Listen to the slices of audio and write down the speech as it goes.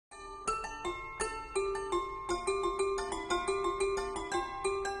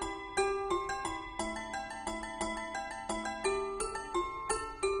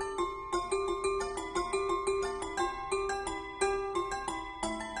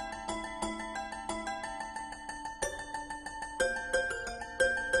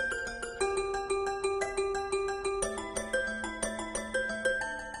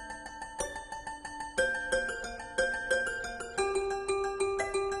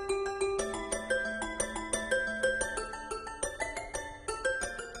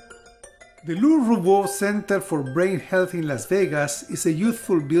The Ruvo Center for Brain Health in Las Vegas is a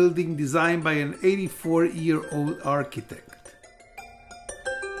youthful building designed by an 84-year-old architect.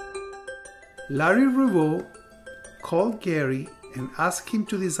 Larry Ruvo called Gehry and asked him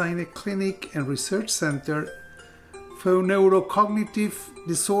to design a clinic and research center for neurocognitive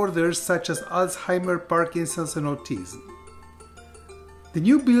disorders such as Alzheimer's, Parkinson's, and autism. The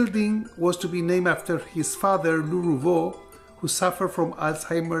new building was to be named after his father, Ruvo, who suffered from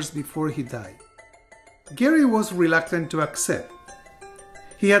Alzheimer's before he died. Gehry was reluctant to accept.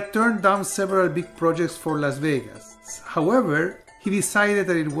 He had turned down several big projects for Las Vegas. However, he decided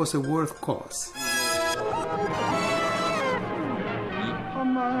that it was a worth cause.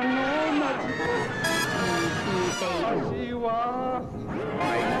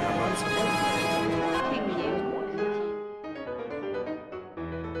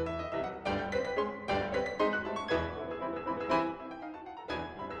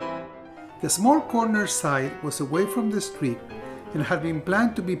 The small corner site was away from the street and had been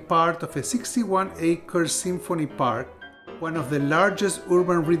planned to be part of a 61-acre symphony park, one of the largest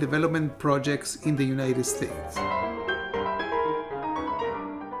urban redevelopment projects in the United States.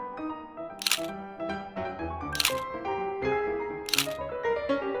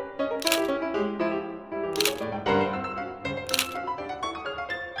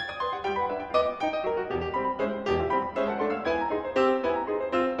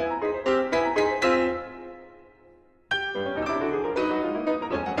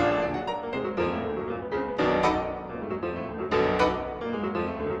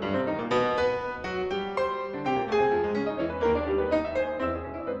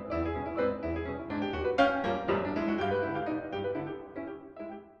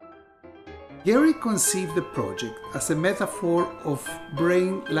 Gehry conceived the project as a metaphor of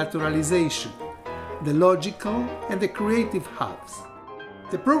brain lateralization, the logical and the creative halves.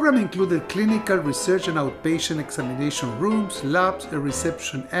 The program included clinical research and outpatient examination rooms, labs, a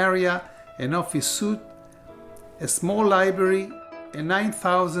reception area, an office suite, a small library, a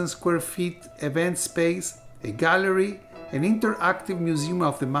 9,000 square feet event space, a gallery, an interactive museum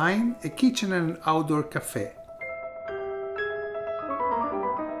of the mind, a kitchen and an outdoor cafe.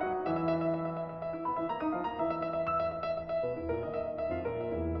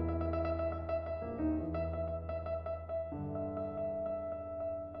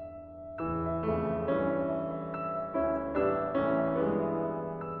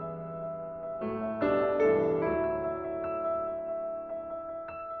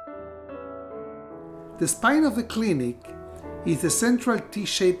 The spine of the clinic is a central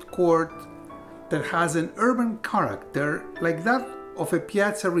T-shaped court that has an urban character like that of a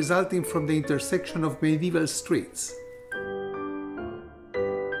piazza resulting from the intersection of medieval streets.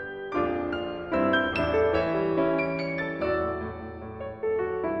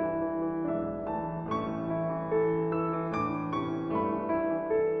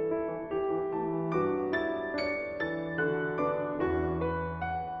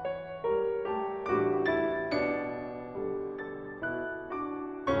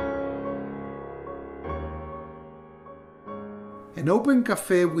 An open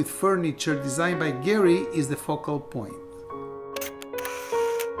cafe with furniture designed by Gehry is the focal point.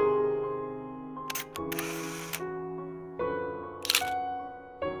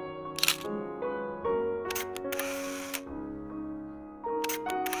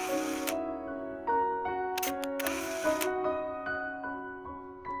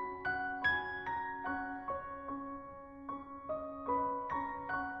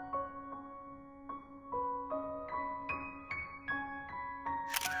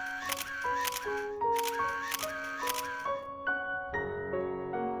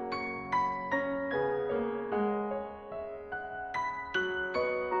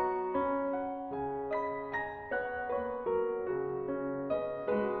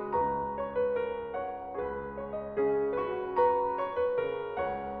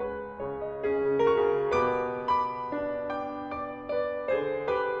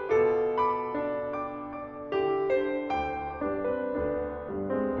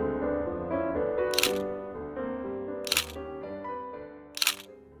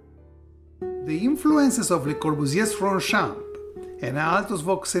 The influences of Le Corbusier's Ronchamp and Aalto's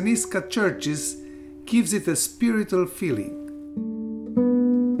Voxenisca churches gives it a spiritual feeling.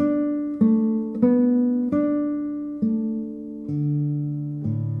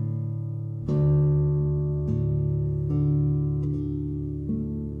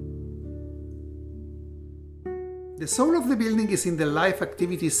 The soul of the building is in the Life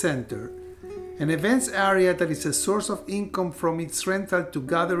Activity Center, an events area that is a source of income from its rental to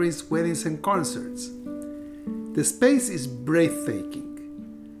gatherings, weddings, and concerts. The space is breathtaking.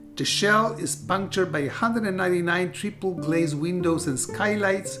 The shell is punctured by 199 triple glazed windows and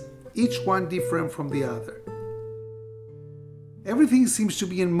skylights, each one different from the other. Everything seems to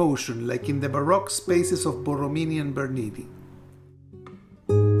be in motion, like in the Baroque spaces of Borromini and Bernini.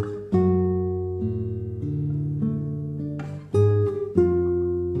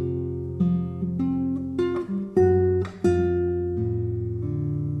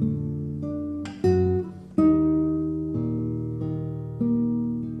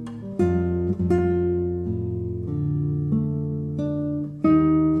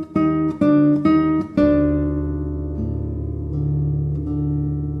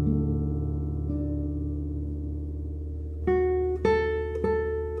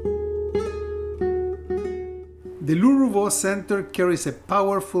 The Ruvo Center carries a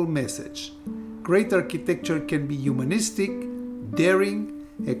powerful message. Great architecture can be humanistic, daring,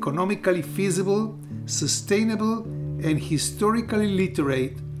 economically feasible, sustainable, and historically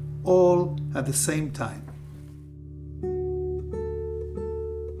literate, all at the same time.